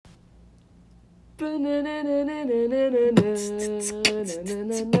Okay.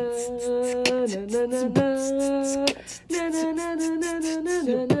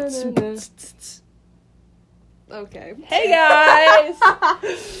 Hey guys!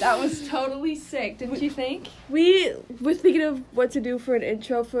 That was totally sick, didn't you think? We were thinking of what to do for an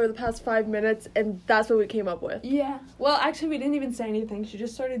intro for the past 5 minutes, and that's what we came up with. Yeah. Well, actually, we didn't even say anything. She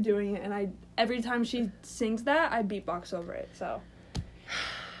just started doing it, and every time she sings that, I beatbox over it. So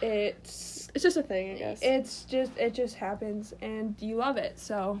it's just a thing, I guess. It just happens, and you love it.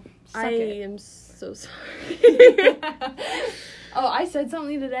 So suck I it. am so sorry. Oh, I said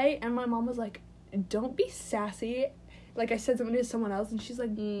something today, and my mom was like, "Don't be sassy." Like, I said something to someone else, and she's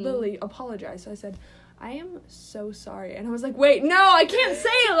like, "Lily, apologize." So I said, "I am so sorry." And I was like, "Wait, no, I can't say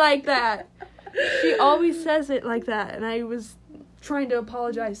it like that." She always says it like that, and I was trying to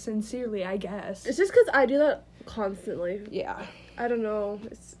apologize sincerely, I guess. It's just because I do that constantly. Yeah. I don't know.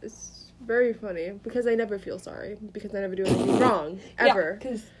 It's very funny because I never feel sorry because I never do anything wrong ever. Yeah,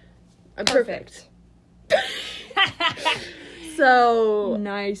 because I'm perfect. So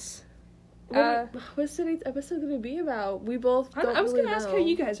nice. What's today's episode gonna be about? We both don't I was really gonna ask know. how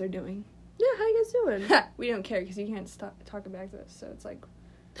you guys are doing. Yeah, how you guys doing? We don't care because you can't talk about this, so it's like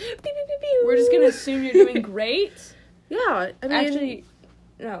Pew, pew, pew, pew. we're just gonna assume you're doing great. Yeah, I mean, Actually,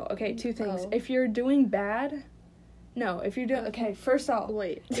 no. Okay, two things. Oh. If you're doing bad, no. If you're doing okay, first off,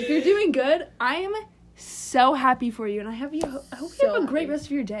 wait. if you're doing good, I am so happy for you, and I hope you So have a great happy. rest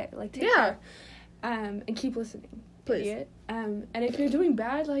of your day. Like, take Yeah. care. And keep listening, Please. idiot. And if you're doing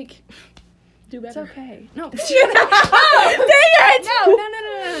bad, like, Do it's better. okay. No, Dang it!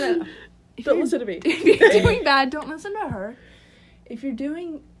 No. If Don't you're- listen to me. If you're doing bad, don't listen to her. If you're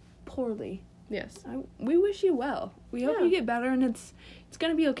doing poorly, Yes. we wish you well. We hope Yeah. you get better, and it's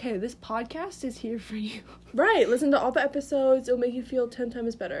gonna be okay. This podcast is here for you. Right. Listen to all the episodes. It'll make you feel 10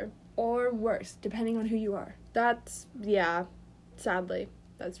 times better. Or worse, depending on who you are. Yeah. Sadly,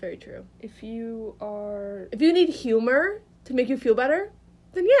 that's very true. If you Need humor to make you feel better,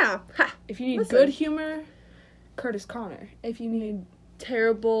 then yeah. Ha. if you need Listen. good humor, Curtis Connor. If you need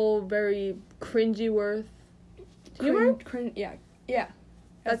Terrible, very cringy worth humor, yeah.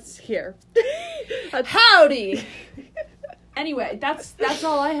 that's here. Howdy. Anyway, that's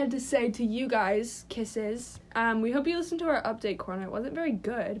all I had to say to you guys. Kisses. We hope you listened to our update corner. It wasn't very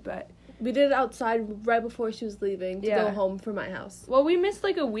good, but We did it outside right before she was leaving to Yeah. go home from my house. well, we missed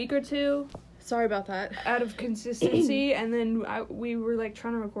like a week or two Sorry about that. out of consistency, and then we were like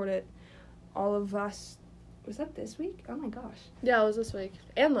trying to record it. All of us. Was that this week? Oh my gosh. Yeah, it was this week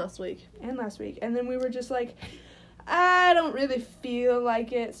and last week. And last week. And then we were just like, I don't really feel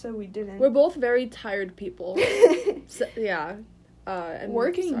like it, so we didn't. We're both very tired people. So, yeah. And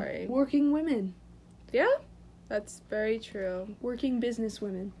sorry. Working women. Yeah, that's very true. Working business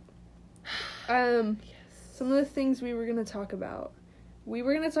women. Yes. Some of the things we were going to talk about. We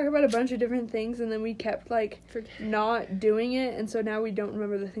were going to talk about a bunch of different things, and then we kept, like, not doing it, and so now we don't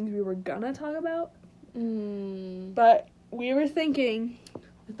remember the things we were going to talk about. But we were thinking,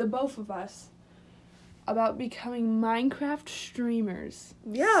 the both of us, about becoming Minecraft streamers.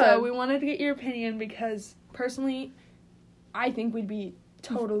 Yeah. So we wanted to get your opinion because, personally, I think we'd be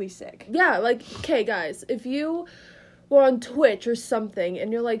totally sick. Yeah, like, okay, guys, if you were on Twitch or something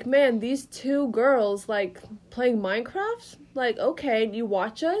and you're like, man, these two girls, like, playing Minecraft, like, okay, and you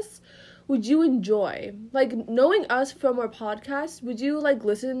watch us, would you enjoy? Like, knowing us from our podcast, would you, like,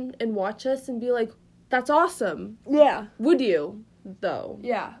 listen and watch us and be like, that's awesome? Yeah. Would you, though?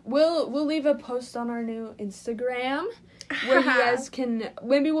 Yeah. We'll leave a post on our new Instagram where you guys can,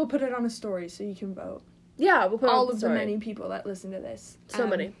 maybe we'll put it on a story so you can vote. Yeah, we'll put all on of the many people that listen to this. So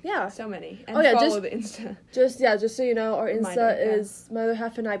many. Yeah. So many. And yeah, follow the Insta. Just so you know, our Insta Reminder, yeah. is My Other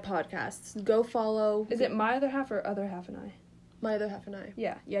Half and I Podcast. Go follow. Is it My Other Half or Other Half and I? My Other Half and I.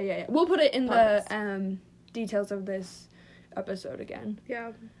 Yeah. We'll put it in Podcast. the details of this episode again.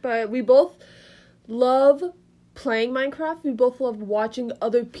 Yeah, but we both love playing Minecraft. We both love watching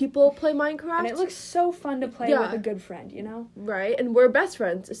other people play Minecraft. And it looks so fun to play with a good friend, you know? Right, and we're best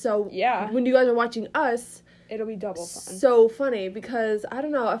friends, so Yeah. when you guys are watching us, It'll be double fun. so funny, because, I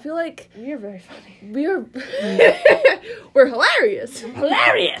don't know, I feel like We are very funny. we're hilarious.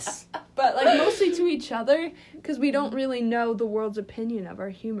 Hilarious! But, like, mostly to each other, because we don't really know the world's opinion of our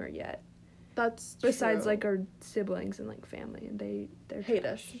humor yet. That's Besides, true. like, our siblings and, like, family, and they hate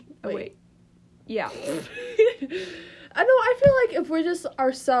trash. us. Oh, wait. Yeah. I know, I feel like if we're just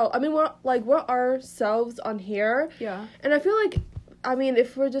ourselves, I mean, we're ourselves on here, Yeah. and I feel like, I mean,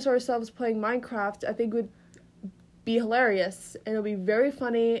 if we're just ourselves playing Minecraft, I think we'd be hilarious, and it'll be very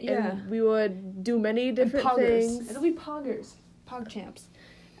funny, Yeah. and we would do many different Poggers. things. It'll be poggers. Pog champs.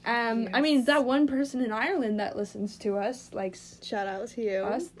 I mean, that one person in Ireland that listens to us, shout out to you.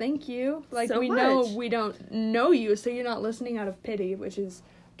 Us, thank you. Like, so we much. know we don't know you, so you're not listening out of pity, which is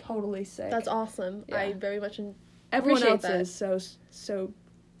totally sick. That's awesome. Yeah. I very much Everyone else that. is, so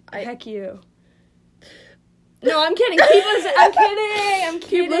heck you. No, I'm kidding. Keep listening. I'm kidding.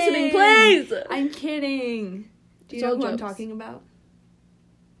 Keep listening, please. I'm kidding. Do you know who I'm talking about?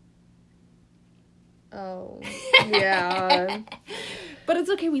 Oh, yeah. But it's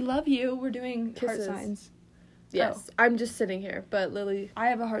okay. We love you. We're doing Kisses. heart signs. Yes, I'm just sitting here, but Lily. I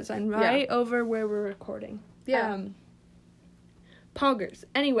have a heart sign right over where we're recording. Yeah. Poggers.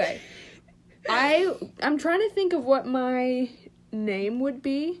 Anyway, I'm trying to think of what my name would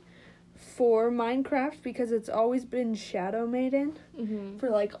be for Minecraft, because it's always been Shadow Maiden for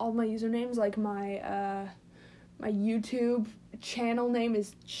like all my usernames. Like my my YouTube channel name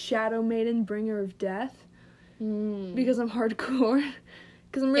is Shadow Maiden Bringer of Death because I'm hardcore.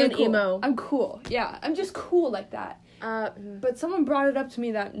 Because I'm really cool. Emo. I'm cool. Yeah, I'm just cool like that. But someone brought it up to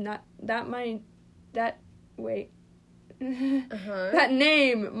me that that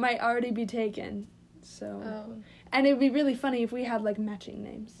name might already be taken. So, and it would be really funny if we had like matching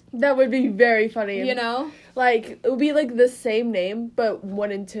names. That would be very funny. You know, like it would be like the same name but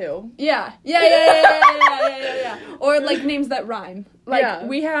 1 and 2. Yeah. Or like names that rhyme. Like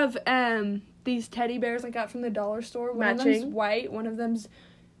we have these teddy bears I got from the dollar store. One of them's white, one of them's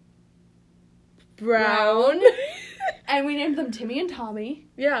brown. And we named them Timmy and Tommy.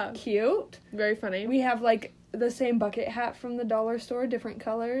 Yeah. Cute. Very funny. We have like the same bucket hat from the dollar store, different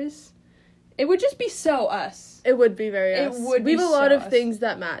colors. It would just be so us. It would be very us. It would we be have a lot so of us. things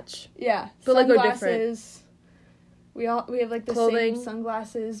that match. Yeah. But like are different. We have like the clothing, same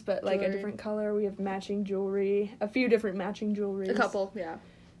sunglasses, but like jewelry. a different color. We have matching jewelry. A few different matching jewelries. A couple, yeah.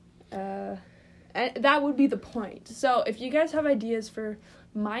 And that would be the point. So if you guys have ideas for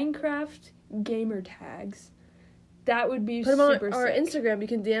Minecraft gamer tags, that would be Put them on super our sick. Instagram. You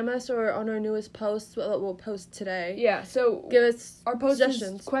can DM us or on our newest post that we'll post today. Yeah, so give us our post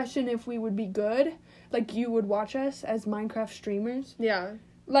suggestions. Is question if we would be good. Like, you would watch us as Minecraft streamers. Yeah.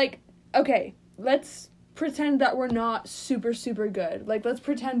 Like, okay, let's pretend that we're not super, super good. Like, let's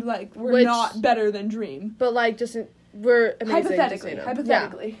pretend like we're not better than Dream. But, like, just, we're amazing.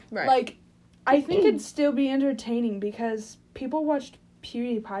 Hypothetically. Yeah. Right. Like, I think it'd still be entertaining because people watched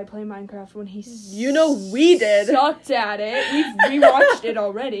PewDiePie play Minecraft when he we did. Sucked at it. We watched it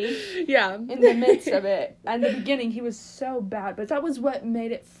already. Yeah. In the midst of it. And in the beginning, he was so bad. But that was what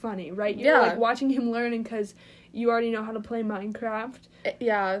made it funny, right? You were, like, watching him learning because you already know how to play Minecraft.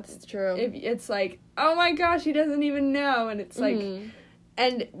 Yeah, it's true. It's like, oh my gosh, he doesn't even know. And it's like...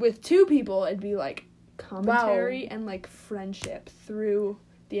 And with 2 people, it'd be, like, commentary and, like, friendship through...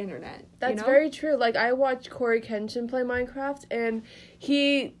 the internet. That's very true. Like, I watched Corey Kenshin play Minecraft, and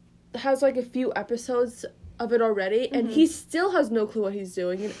he has like a few episodes of it already, and he still has no clue what he's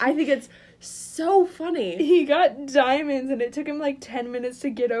doing, and I think it's so funny. He got diamonds, and it took him like 10 minutes to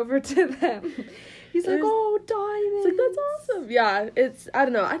get over to them. He's like, oh, diamonds. It's like, that's awesome. Yeah, I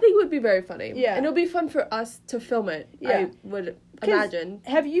don't know. I think it would be very funny. Yeah. And it'll be fun for us to film it, I would imagine.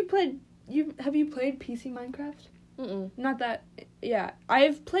 Have you played PC Minecraft? Mm-mm. Not that, yeah.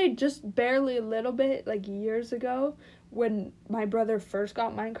 I've played just barely a little bit, like, years ago, when my brother first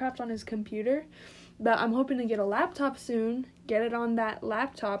got Minecraft on his computer. But I'm hoping to get a laptop soon, get it on that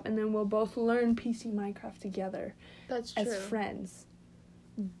laptop, and then we'll both learn PC Minecraft together. That's true. As friends.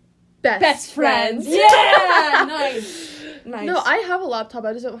 Best friends. Yeah! Nice. No, I have a laptop.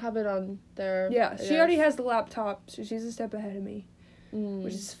 I just don't have it on there. Yeah, she already has the laptop, so she's a step ahead of me,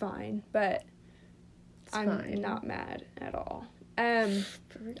 which is fine. But I'm not mad at all. I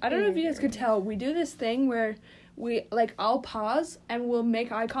don't know if you guys could tell. We do this thing where we, like, I'll pause and we'll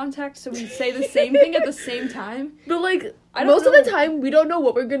make eye contact so we say the same thing at the same time. But, like, most of the time, we don't know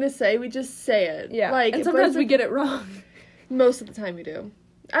what we're going to say. We just say it. Yeah, like, and sometimes we get it wrong. Most of the time we do.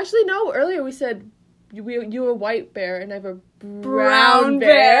 Actually, no, earlier we said you a white bear and I have a brown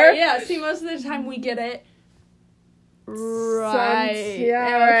bear. Yeah, see, most of the time we get it right. Yeah,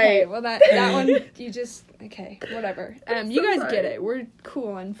 okay, right. Well, that one, you just, okay, whatever. You guys get it. We're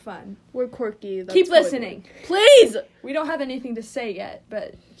cool and fun. We're quirky. Keep listening. Please! We don't have anything to say yet,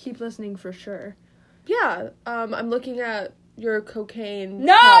 but keep listening for sure. Yeah, I'm looking at your cocaine.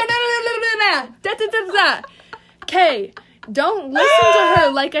 No. Okay, don't listen to her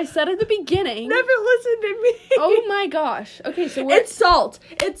like I said at the beginning. Never listen to me. Oh my gosh. Okay, so it's salt.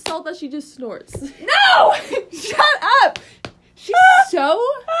 It's salt that she just snorts. No! Shut up! She's so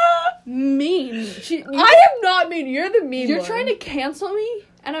mean. I am not mean. You're the mean one. You're trying to cancel me?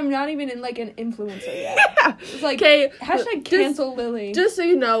 And I'm not even in, like, an influencer yet. Yeah. It's like, Okay, hashtag cancel Lily. Just so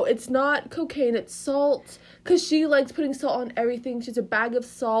you know, it's not cocaine, it's salt. Because she likes putting salt on everything. She has a bag of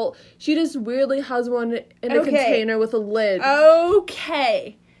salt. She just weirdly has one in a container with a lid.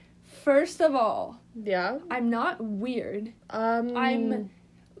 Okay. First of all. Yeah? I'm not weird. I'm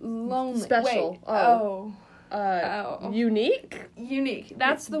lonely. Special. Wait. Unique? Unique.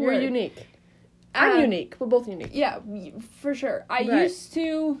 That's the You're word. unique. I'm unique. We're both unique. Yeah, for sure. I used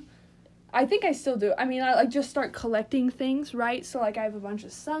to... I think I still do. I mean, I, like, just start collecting things, right? So, like, I have a bunch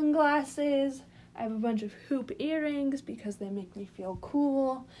of sunglasses. I have a bunch of hoop earrings because they make me feel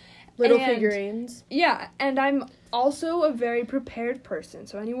cool. Little figurines. Yeah, and I'm also a very prepared person.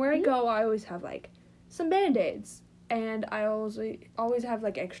 So, anywhere I go, I always have, like, some Band-Aids. And I always have,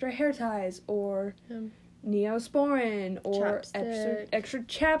 like, extra hair ties or... Neosporin or extra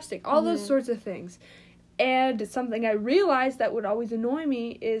chapstick, all those sorts of things. And something I realized that would always annoy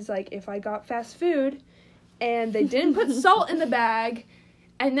me is, like, if I got fast food and they didn't put salt in the bag,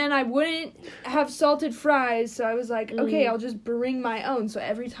 and then I wouldn't have salted fries, so I was like, okay, I'll just bring my own. So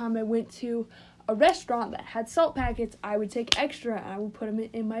every time I went to a restaurant that had salt packets, I would take extra and I would put them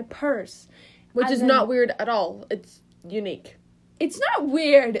in my purse. Which is not weird at all. It's unique. It's not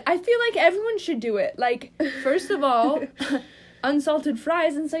weird. I feel like everyone should do it. Like, first of all, unsalted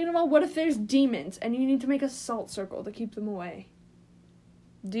fries, and second of all, what if there's demons and you need to make a salt circle to keep them away?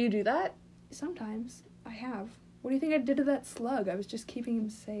 Do you do that? Sometimes. I have. What do you think I did to that slug? I was just keeping him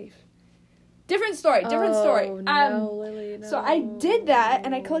safe. Different story. No, Lily, no. So I did that,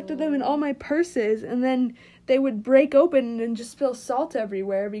 and I collected them in all my purses, and then they would break open and just spill salt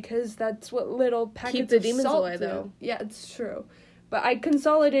everywhere because that's what little packets of demons salt away, do. though. Yeah, it's true. But I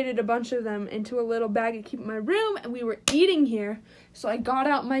consolidated a bunch of them into a little bag to keep in my room, and we were eating here, so I got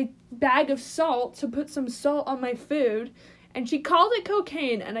out my bag of salt to put some salt on my food, and she called it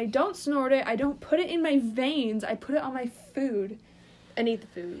cocaine, and I don't snort it, I don't put it in my veins, I put it on my food. And eat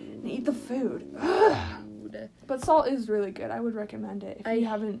the food. But salt is really good. I would recommend it.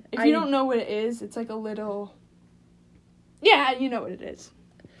 If you don't know what it is, it's like a little... Yeah, you know what it is.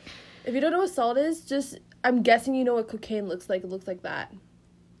 If you don't know what salt is, I'm guessing you know what cocaine looks like. It looks like that.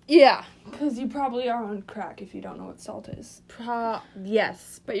 Yeah, because you probably are on crack if you don't know what salt is.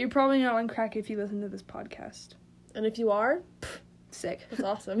 Yes. But you're probably not on crack if you listen to this podcast. And if you are, sick. That's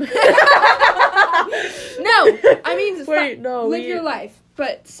awesome. No, I mean, live your life,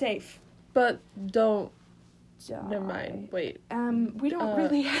 but safe. But don't. Never mind. Wait. We don't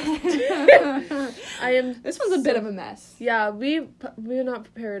really. This one's a bit of a mess. Yeah, we're not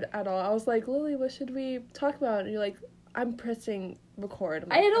prepared at all. I was like, Lily, what should we talk about? And you're like, I'm pressing record.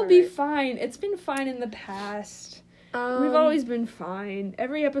 Like, it'll be fine. It's been fine in the past. We've always been fine.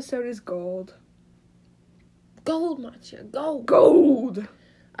 Every episode is gold. Gold, Matcha. Gold.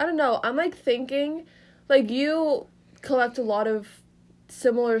 I don't know. I'm like thinking, like you collect a lot of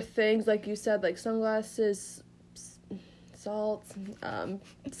similar things, like you said, like sunglasses, salt,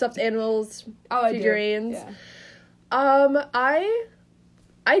 stuffed animals, figurines. I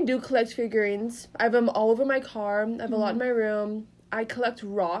do collect figurines. I have them all over my car. I have a lot in my room. I collect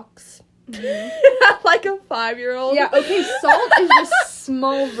rocks. Like a 5-year-old. Yeah, okay, salt is just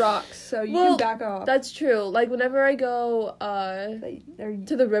small rocks, so you can back off. That's true. Like, whenever I go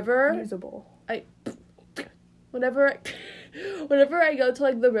to the river... Usable. Whenever I go to,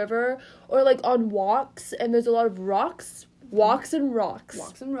 like, the river, or, like, on walks, and there's a lot of rocks, walks and rocks.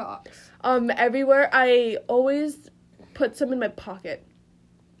 Everywhere, I always put some in my pocket.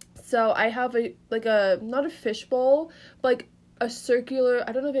 So, I have not a fishbowl, but, like, a circular,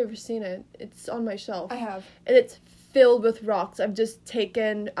 I don't know if you've ever seen it. It's on my shelf. I have. And it's filled with rocks I've just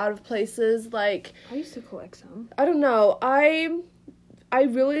taken out of places, like... I used to collect some. I don't know. I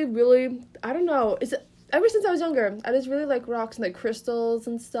really, really... I don't know. Ever since I was younger, I just really like rocks and, like, crystals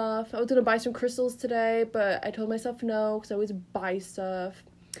and stuff. I was gonna buy some crystals today, but I told myself no, because I always buy stuff.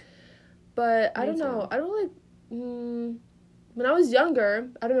 But I don't know. I don't like... when I was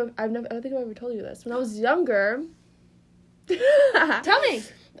younger... I don't know. I don't think I've ever told you this. When I was younger... Tell me.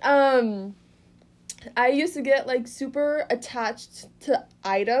 I used to get, like, super attached to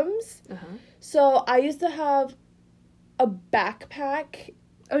items. So I used to have a backpack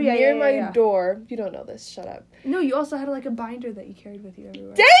near my door. You don't know this. Shut up. No, you also had, like, a binder that you carried with you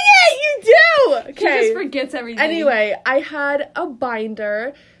everywhere. Dang it, you do! Okay. She just forgets everything. Anyway, I had a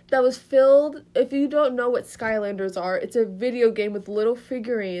binder that was filled, if you don't know what Skylanders are, it's a video game with little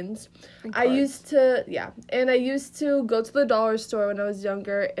figurines. I used to go to the dollar store when I was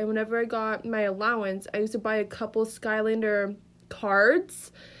younger, and whenever I got my allowance, I used to buy a couple Skylander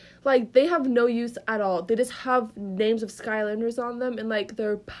cards, Like, they have no use at all. They just have names of Skylanders on them and, like,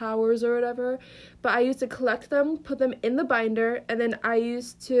 their powers or whatever. But I used to collect them, put them in the binder, and then I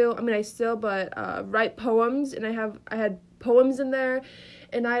used to, I mean, I still, but write poems, and I had poems in there,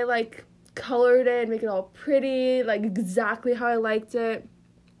 and I, like, colored it and make it all pretty, like, exactly how I liked it.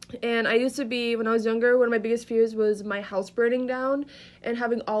 And I used to be, when I was younger, one of my biggest fears was my house burning down and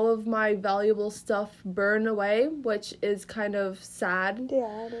having all of my valuable stuff burn away, which is kind of sad.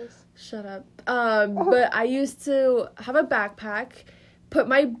 Yeah, it is. Shut up. But I used to have a backpack, put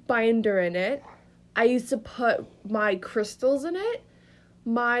my binder in it. I used to put my crystals in it,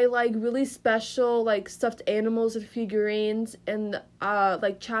 my, like, really special, like, stuffed animals and figurines, and,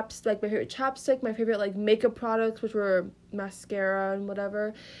 like, my favorite chapstick, my favorite, like, makeup products, which were mascara and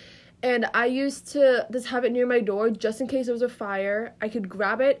whatever. And I used to just have it near my door just in case there was a fire. I could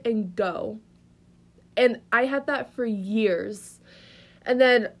grab it and go. And I had that for years. And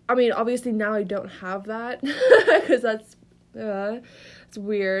then, I mean, obviously now I don't have that because it's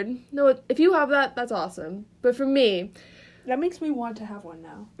weird. No, if you have that, that's awesome. But for me... That makes me want to have one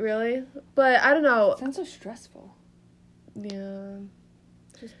now. Really? But I don't know. It sounds so stressful. Yeah.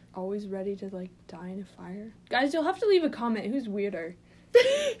 Just always ready to, like, die in a fire. Guys, you'll have to leave a comment. Who's weirder?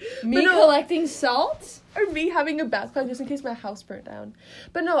 Me collecting salt? Or me having a backpack just in case my house burnt down.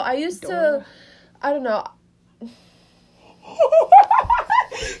 But no, I used to... I don't know. Go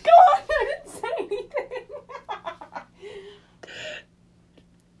on, I didn't say anything.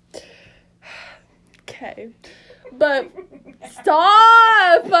 Okay. But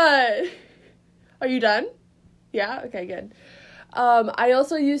stop! Are you done? Yeah? Okay, good. I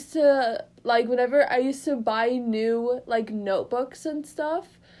also used to, like, whenever I used to buy new, like, notebooks and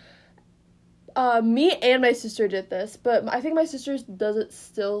stuff, me and my sister did this, but I think my sister does it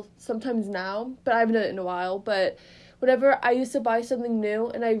still sometimes now, but I haven't done it in a while, but whenever I used to buy something new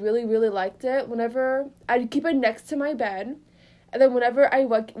and I really, really liked it, whenever I'd keep it next to my bed. And then whenever I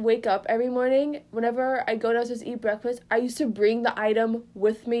wake up every morning, whenever I go downstairs to eat breakfast, I used to bring the item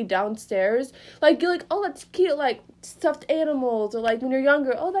with me downstairs. Like, you're like, oh, that's cute, like, stuffed animals. Or, like, when you're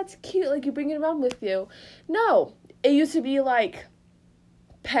younger, oh, that's cute, like, you bring it around with you. No, it used to be, like,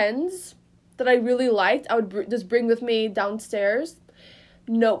 pens that I really liked. I would just bring with me downstairs.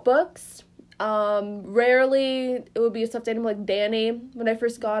 Notebooks. Rarely, it would be a stuffed animal like Danny, when I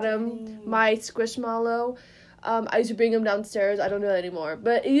first got him. My Squishmallow. I used to bring them downstairs. I don't do that anymore.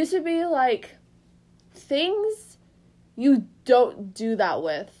 But it used to be, like, things you don't do that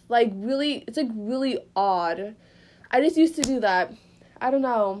with. Like, really, it's, like, really odd. I just used to do that. I don't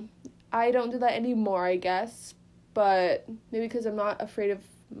know. I don't do that anymore, I guess. But maybe because I'm not afraid of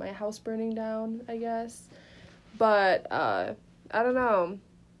my house burning down, I guess. But, I don't know.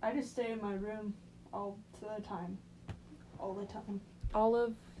 I just stay in my room all the time. All the time. All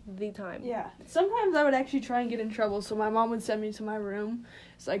of the time. Yeah. Sometimes I would actually try and get in trouble, so my mom would send me to my room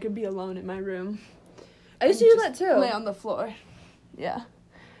so I could be alone in my room. I used to do that too. Lay on the floor. Yeah.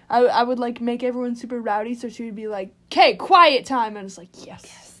 I would, like, make everyone super rowdy, so she would be like, "Okay, quiet time," and it's like,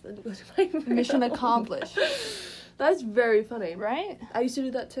 yes. Then go to my room. Mission accomplished. That's very funny. Right? I used to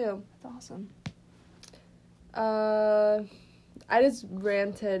do that too. That's awesome. I just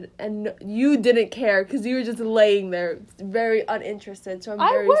ranted, and you didn't care because you were just laying there, very uninterested. So I'm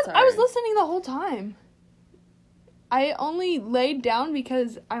very sorry. I was listening the whole time. I only laid down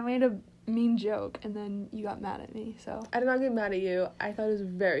because I made a mean joke, and then you got mad at me. So I did not get mad at you. I thought it was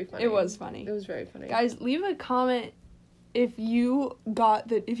very funny. It was funny. It was very funny. Guys, leave a comment if you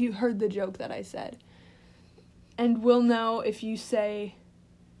heard the joke that I said, and we'll know if you say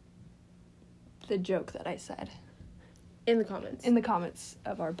the joke that I said. In the comments. In the comments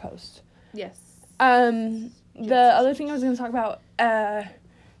of our post. Yes. The other thing I was going to talk about,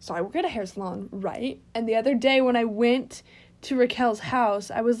 so I work at a hair salon, right? And the other day when I went to Raquel's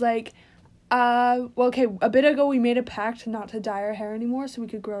house, I was like, a bit ago we made a pact not to dye our hair anymore so we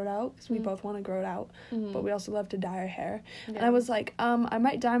could grow it out, because we both want to grow it out, but we also love to dye our hair. Yeah. And I was like, I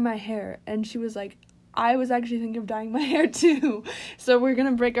might dye my hair. And she was like, I was actually thinking of dyeing my hair too. So we're going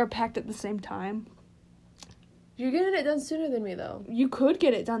to break our pact at the same time. You're getting it done sooner than me, though. You could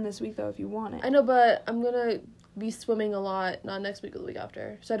get it done this week, though, if you want it. I know, but I'm going to be swimming a lot, not next week or the week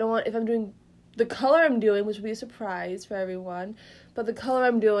after. So I don't want, if I'm doing the color I'm doing, which would be a surprise for everyone, but the color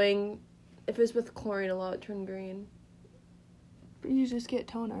I'm doing, if it's with chlorine a lot, it turn green. But you just get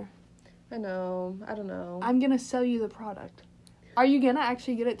toner. I know. I don't know. I'm going to sell you the product. Are you going to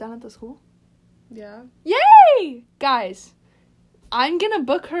actually get it done at the school? Yeah. Yay! Guys, I'm going to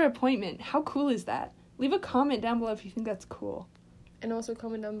book her appointment. How cool is that? Leave a comment down below if you think that's cool. And also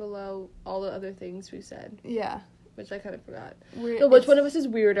comment down below all the other things we said. Yeah. which I kind of forgot. Weird. So which one of us is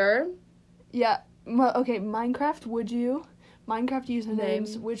weirder? Yeah. Okay, Minecraft, would you? Minecraft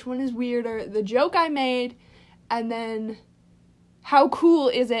usernames. Name. Which one is weirder? The joke I made, and then how cool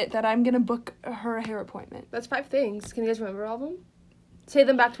is it that I'm going to book her a hair appointment? That's 5 things. Can you guys remember all of them? Say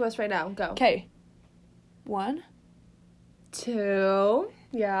them back to us right now. Go. Okay. 1. 2.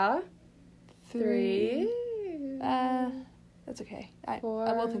 Yeah. 3. That's okay. I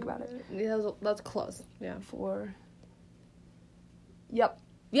 4. will think about it. Yeah, that's close. Yeah. 4. Yep.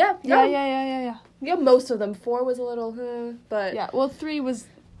 Yeah. Yeah. Yeah, most of them. 4 was a little, but Yeah, well, 3 was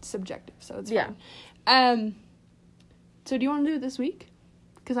subjective, so it's yeah. fine. So do you want to do it this week?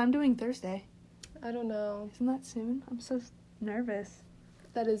 Because I'm doing Thursday. I don't know. Isn't that soon? I'm so nervous.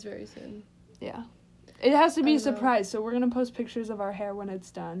 That is very soon. Yeah. It has to be I a don't know. surprise, so we're going to post pictures of our hair when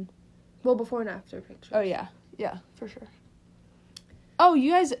it's done. Well, before and after pictures. Oh, yeah. Yeah, for sure. Oh,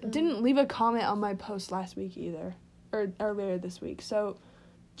 you guys didn't leave a comment on my post last week either. Or earlier this week, so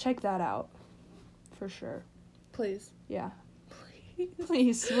check that out. For sure. Please. Yeah. Please.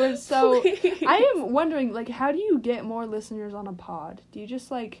 Please. We're so... Please. I am wondering, like, how do you get more listeners on a pod? Do you just,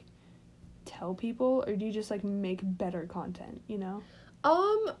 like, tell people, or do you just, like, make better content, you know?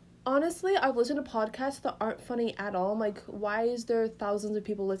 Honestly, I've listened to podcasts that aren't funny at all. I'm like, why is there thousands of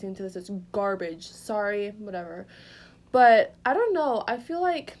people listening to this? It's garbage. Sorry, whatever. But, I don't know. I feel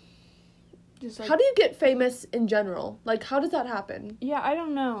like... Just like, how do you get famous in general? Like, how does that happen? yeah, I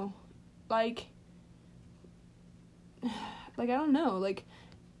don't know. Like, I don't know. Like,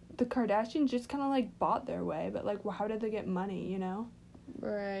 the Kardashians just kind of, like, bought their way. But, like, well, how did they get money, you know?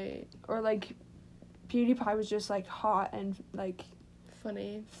 Right. Or, like, PewDiePie was just, like, hot and, like...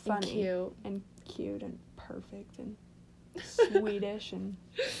 Funny. And cute. And cute and perfect and Swedish and...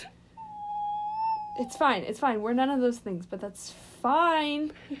 It's fine. We're none of those things, but that's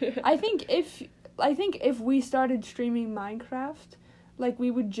fine. I think if we started streaming Minecraft, like, we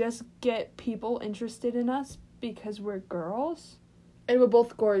would just get people interested in us because we're girls. And we're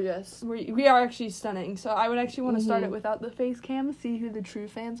both gorgeous. We are actually stunning. So I would actually want to start it without the face cam, see who the true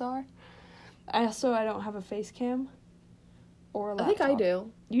fans are. I don't have a face cam or a laptop. I think I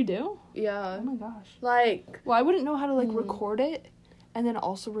do. You do? Yeah. Oh my gosh. Like... Well, I wouldn't know how to, like, record it and then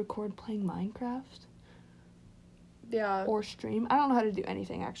also record playing Minecraft. Yeah. Or stream. I don't know how to do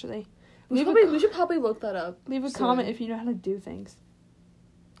anything, actually. We should probably look that up. Leave a comment if you know how to do things.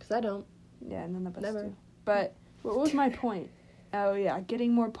 Because I don't. Yeah, none of us Never. do. But what was my point? Oh, yeah,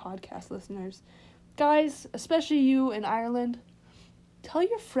 getting more podcast listeners. Guys, especially you in Ireland, tell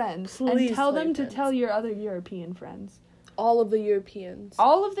your friends. Please and tell tell them your to friends. tell your other European friends. All of the Europeans.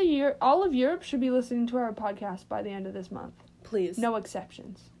 All of Europe should be listening to our podcast by the end of this month. Please. No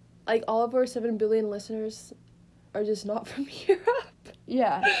exceptions. Like, all of our 7 billion listeners are just not from Europe.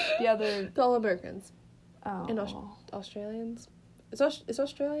 Yeah, the other... They're all Americans. Oh. And Australians. Is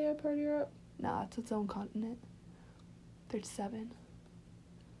Australia part of Europe? Nah, it's its own continent. There's 7.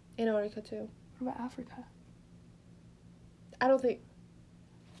 Antarctica, too. What about Africa? I don't think...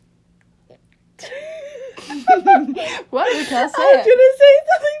 What? Raquel, say I was it. gonna say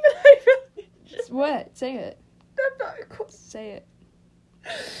something, but I really... What? Say it. I'm not cool. Say it.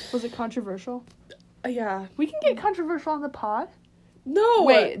 Was it controversial? Yeah. We can get controversial on the pod. No!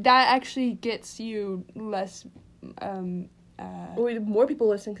 Wait, that actually gets you less, Wait, more people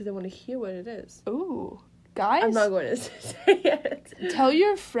listen because they want to hear what it is. Ooh. Guys, I'm not going to say it. tell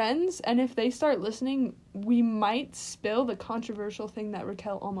your friends, and if they start listening, we might spill the controversial thing that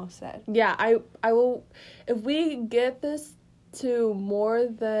Raquel almost said. Yeah, I will... If we get this to more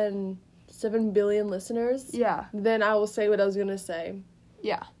than 7 billion listeners, Yeah. then I will say what I was going to say.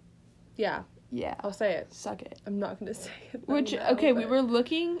 Yeah. Yeah, Yeah. I'll say it. Suck it. I'm not going to say it. Which, now, okay, we but- were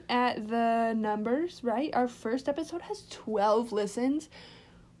looking at the numbers, right? Our first episode has 12 listens,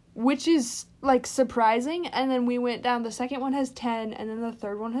 which is, like, surprising. And then we went down, the second one has 10, and then the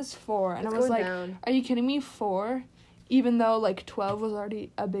third one has 4. And It's I was going like, down. are you kidding me? 4? Even though, like, 12 was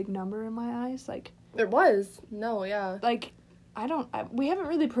already a big number in my eyes. Like, It was. No, yeah. we haven't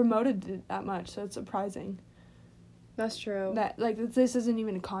really promoted it that much, so it's surprising. That's true. That, like, this isn't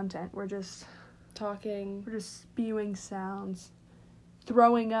even content. We're just Talking spewing sounds.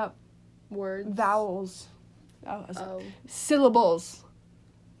 Throwing up words. vowels. Oh. Syllables.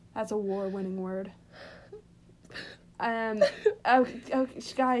 That's a war-winning word.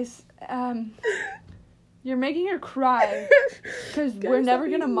 Guys, you're making her cry because we're Guys, never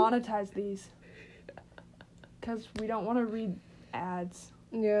I gonna mean- monetize these because we don't want to read ads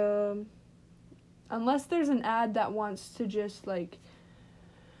Yeah. unless there's an ad that wants to just like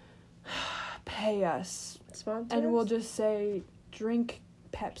pay us, Sponsors? and we'll just say drink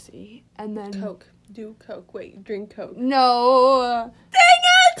Pepsi, and then Coke. Do Coke. Wait, drink Coke. No. Dang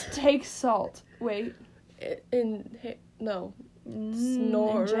it! Take salt. Wait. No. Inject.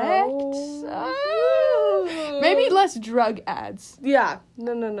 Snoro. Oh. Maybe less drug ads. Yeah.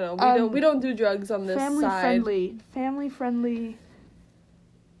 No. We don't do drugs on this side. Family friendly.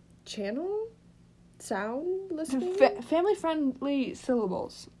 Channel? Sound listening? Family friendly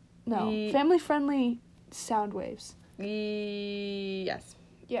syllables. No. Family friendly sound waves. Yes.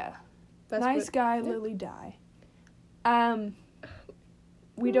 Yeah. That's nice guy, Lily die.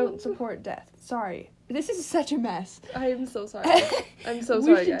 We don't support death. Sorry. This is such a mess. I am so sorry. I'm so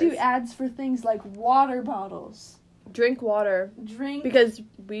sorry, We should do ads for things like water bottles. Drink water. Because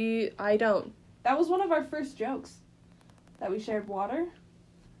I don't. That was one of our first jokes. That we shared water.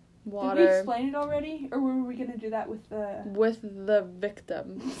 Water. Did we explain it already? Or were we going to do that with the... With the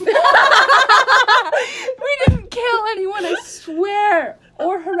victim. We didn't kill anyone, I swear.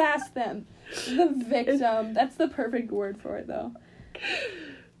 Or harass them. The victim. That's the perfect word for it, though.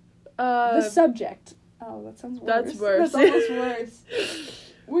 The subject. Oh, that sounds worse. That's worse. That's almost worse.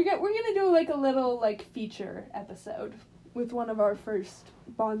 We're gonna do like a little like feature episode with one of our first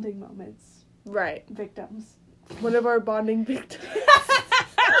bonding moments. Right. Victims. One of our bonding victims.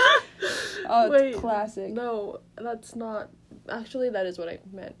 Oh, it's classic. No, that's not. Actually, that is what I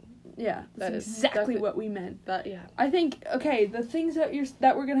meant. Yeah, that's exactly what we meant. Yeah. I think the things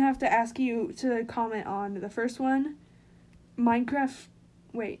that we're gonna have to ask you to comment on. The first one, Minecraft.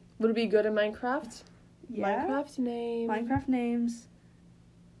 Wait. Would it be good in Minecraft? Yeah. Minecraft names.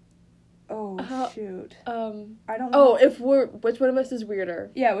 Oh, shoot. I don't know. Oh, which one of us is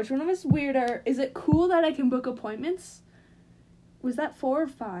weirder? Yeah, which one of us is weirder? Is it cool that I can book appointments? Was that 4 or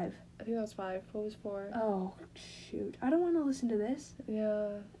 5? I think that was 5. What was 4? Oh, shoot. I don't want to listen to this. Yeah.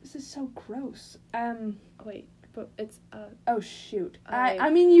 This is so gross. Wait, but it's, Oh, shoot. I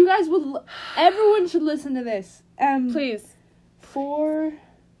mean, you guys would... Everyone should listen to this. Please. 4...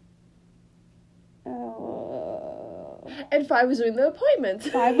 And 5 was doing the appointment.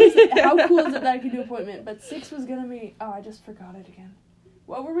 5 was... How cool is it that I can do appointment? But 6 was gonna be... Oh, I just forgot it again.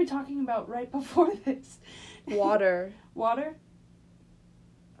 What were we talking about right before this? Water. Water?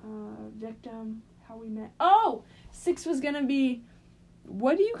 Victim. How we met. Oh! 6 was gonna be...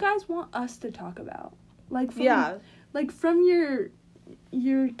 What do you guys want us to talk about? Like from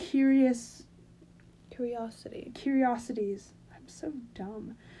your curiosities. I'm so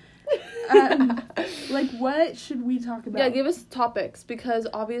dumb. Like, what should we talk about? Yeah, give us topics, because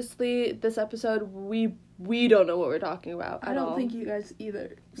obviously this episode we don't know what we're talking about. I don't think you guys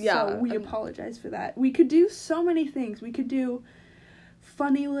either. Yeah, so we apologize for that. We could do so many things. We could do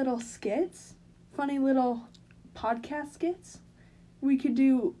funny little skits, funny little podcast skits. We could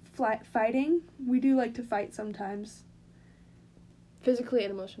do fighting. We do like to fight sometimes. Physically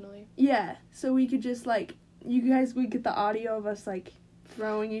and emotionally. Yeah, so we could just like, you guys would get the audio of us like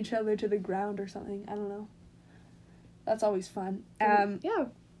throwing each other to the ground or something. I don't know. That's always fun. Yeah.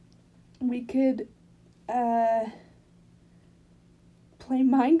 We could play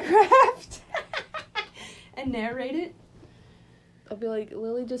Minecraft and narrate it. I'll be like,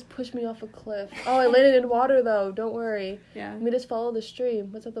 Lily just pushed me off a cliff. Oh, I landed in water though. Don't worry. Yeah. Let me just follow the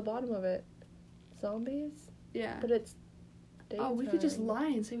stream. What's at the bottom of it? Zombies? Yeah. But it's daytime. Oh, we could just lie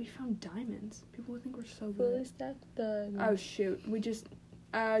and say we found diamonds. People would think we're so good. Fully stacked diamonds. Oh shoot. We just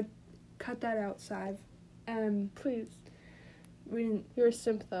cut that out, Sive. Please. We didn't. You're a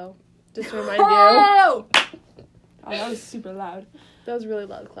simp though. Just to remind you. Oh, that was super loud. That was really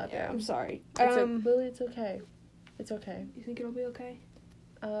loud clapping. Yeah, I'm sorry. Lily, it's okay. It's okay. You think it'll be okay?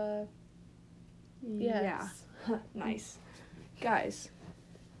 Yes. Yeah. Nice. Guys,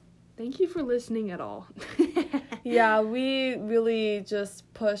 thank you for listening at all. Yeah, we really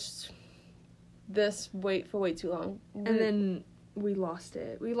just pushed this for way too long. And then we lost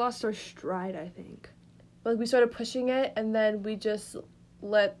it. We lost our stride, I think. Like, we started pushing it, and then we just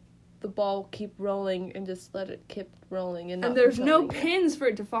let the ball keep rolling and just let it keep rolling. And there's no pins for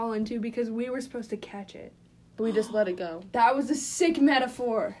it to fall into because we were supposed to catch it. But we just let it go. That was a sick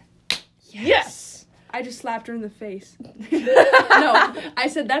metaphor. Yes! I just slapped her in the face. No, I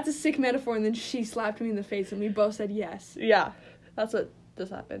said that's a sick metaphor, and then she slapped me in the face, and we both said yes. Yeah, that's what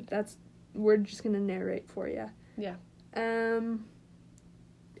just happened. We're just gonna narrate for you. Yeah. I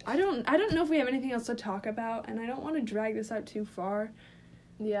don't know if we have anything else to talk about, and I don't want to drag this out too far.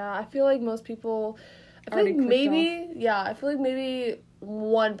 Yeah, I feel like most people... I feel like maybe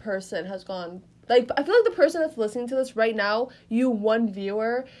one person has gone... Like, I feel like the person that's listening to this right now, you one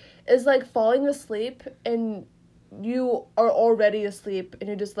viewer, is, like, falling asleep, and you are already asleep, and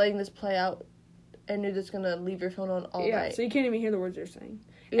you're just letting this play out and you're just gonna leave your phone on all night. So you can't even hear the words you're saying.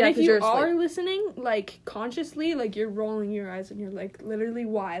 Yeah, and if you you're are asleep. listening, like, consciously, like, you're rolling your eyes and you're like, literally,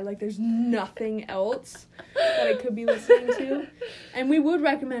 why? Like, there's nothing else that I could be listening to. And we would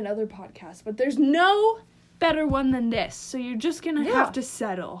recommend other podcasts, but there's no better one than this. So you're just gonna have to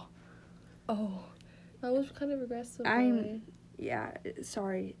settle. Oh, that was kind of aggressive. Yeah,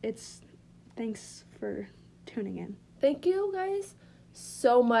 sorry. Thanks for tuning in. Thank you guys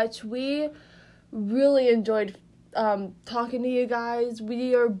so much. We really enjoyed talking to you guys.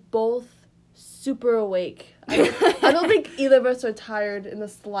 We are both super awake. I don't think either of us are tired in the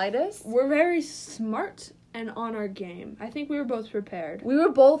slightest. We're very smart and on our game. I think we were both prepared. We were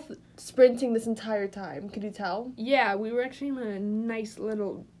both sprinting this entire time. Could you tell? Yeah, we were actually on a nice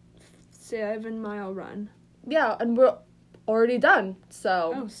little 7-mile run. Yeah, and we're already done.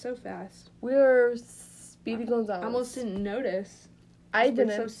 So. Oh, so fast. We're Speedy Gonzalez. I almost didn't notice. I We're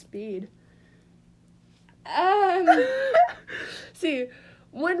didn't. so speed. See,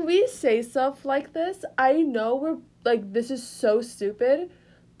 when we say stuff like this, I know we're like, this is so stupid,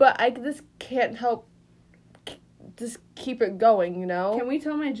 but I just can't help just keep it going, you know? Can we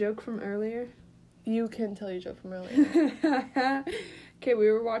tell my joke from earlier? You can tell your joke from earlier. Okay,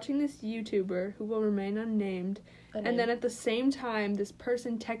 we were watching this YouTuber who will remain unnamed. And then at the same time, this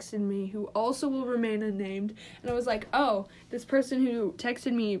person texted me who also will remain unnamed. And I was like, oh, this person who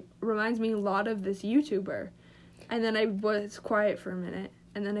texted me reminds me a lot of this YouTuber. And then I was quiet for a minute.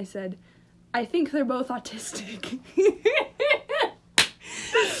 And then I said, I think they're both autistic.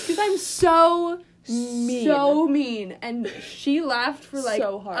 Because I'm so mean. And she laughed for like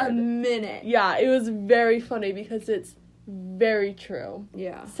so hard. a minute. Yeah, it was very funny because it's very true.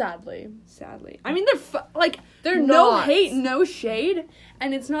 Yeah. Sadly. I mean, they're not. No hate, no shade.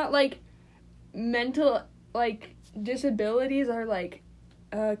 And it's not like mental, like, disabilities are like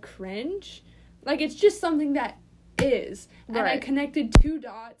cringe. Like, it's just something that is. And I connected 2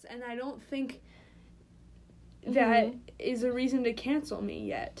 dots, and I don't think that is a reason to cancel me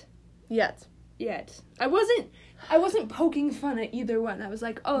yet. I wasn't poking fun at either one. I was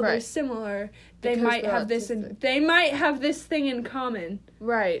like, oh, they're similar. They might have they might have this thing in common.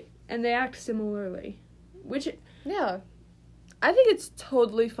 Right. And they act similarly. Which, yeah. I think it's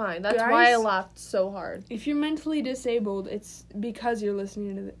totally fine. That's guys, why I laughed so hard. If you're mentally disabled, it's because you're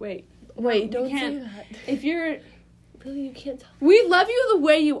listening to Wait, don't say that. If you're... Really, you can't tell. We love you the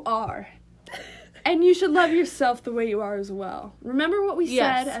way you are. And you should love yourself the way you are as well. Remember what we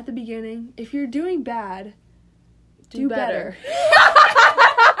said at the beginning? If you're doing bad, do better.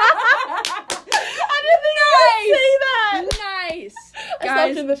 I didn't think I would say that. Nice. I Guys,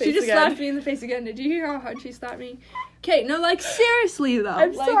 slapped you in the face she just again. slapped me in the face again. Did you hear how hard she slapped me? Okay, no, like, seriously, though.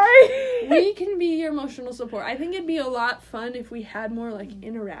 I'm like, sorry. We can be your emotional support. I think it'd be a lot fun if we had more, like,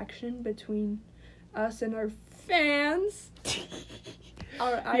 interaction between us and our fans.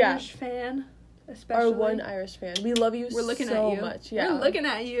 Our Irish fan, especially. Our one Irish fan. We love you We're looking so at you. much. Yeah. We're looking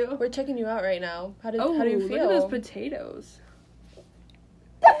at you. We're checking you out right now. How do you feel? Look at those potatoes.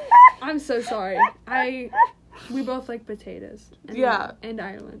 I'm so sorry. We both like potatoes. And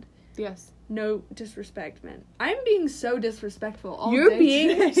Ireland. Yes. No disrespect, man. I'm being so disrespectful all You're day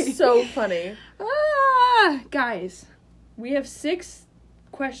being today. so funny. Guys, we have 6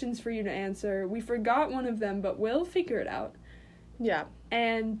 questions for you to answer. We forgot one of them, but we'll figure it out. Yeah.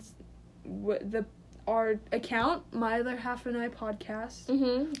 And our account, My Other Half and I Podcast.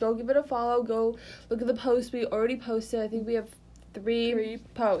 Go give it a follow. Go look at the post we already posted. I think we have 3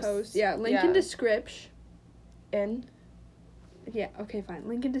 posts. Yeah, link in description. In? Yeah, okay, fine.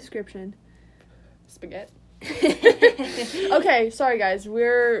 Link in description. Spaghetti. Okay, sorry guys.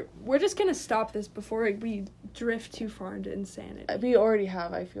 We're just gonna stop this before we drift too far into insanity. we already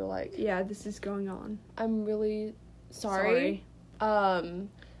have, I feel like. Yeah, this is going on. I'm really sorry. I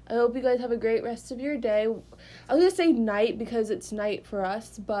hope you guys have a great rest of your day. I was gonna say night because it's night for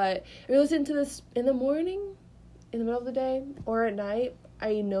us, but if you're listening to this in the morning, in the middle of the day, or at night,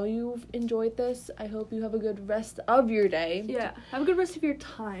 I know you've enjoyed this. I hope you have a good rest of your day. Yeah, have a good rest of your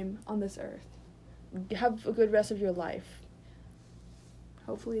time on this earth. Have a good rest of your life.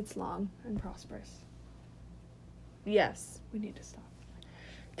 Hopefully it's long and prosperous. Yes. We need to stop.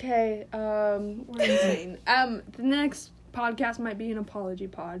 Okay, We're insane. The next podcast might be an apology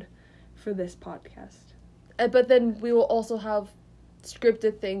pod for this podcast. But then we will also have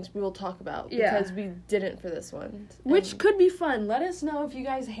scripted things we will talk about because we didn't for this one. Which could be fun. Let us know if you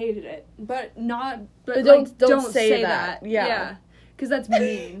guys hated it. But don't say that. Yeah. Because that's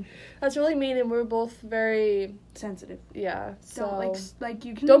mean. That's really mean, and we're both very sensitive. Yeah. So don't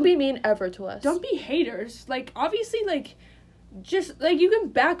you can don't be mean ever to us. Don't be haters. Like, obviously, like, just, like, you can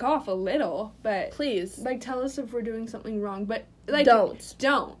back off a little, but... Please. Like, tell us if we're doing something wrong, but, like...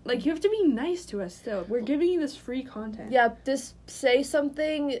 Don't. Like, you have to be nice to us still. We're giving you this free content. Yeah, just say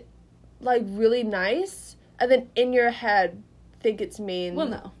something, like, really nice, and then in your head, think it's mean. We'll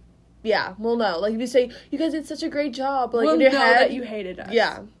know. Yeah, we'll know. Like, if you say, you guys did such a great job, like, we'll in your know head... that you hated us.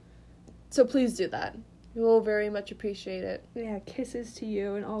 Yeah. So please do that. We will very much appreciate it. Yeah, kisses to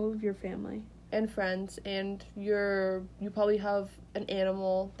you and all of your family. And friends, and you probably have an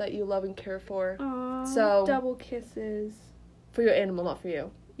animal that you love and care for. Aww, so double kisses. For your animal, not for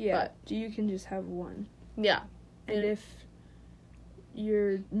you. Yeah, but you can just have one. Yeah. And if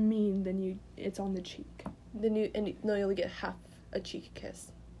you're mean, then it's on the cheek. Then you only get half a cheek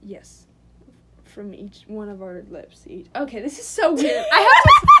kiss. Yes. From each one of our lips each. Okay, this is so weird. We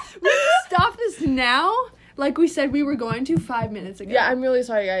have to stop this now. Like we said we were going to 5 minutes ago. Yeah, I'm really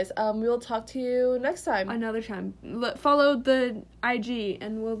sorry, guys. We will talk to you next time. Another time. Follow the IG,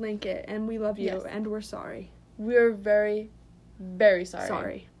 and we'll link it. And we love you, and we're sorry. We're very, very sorry.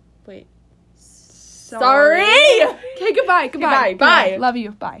 Sorry. Wait. Sorry! Okay, goodbye. Bye. Love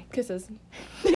you. Bye. Kisses.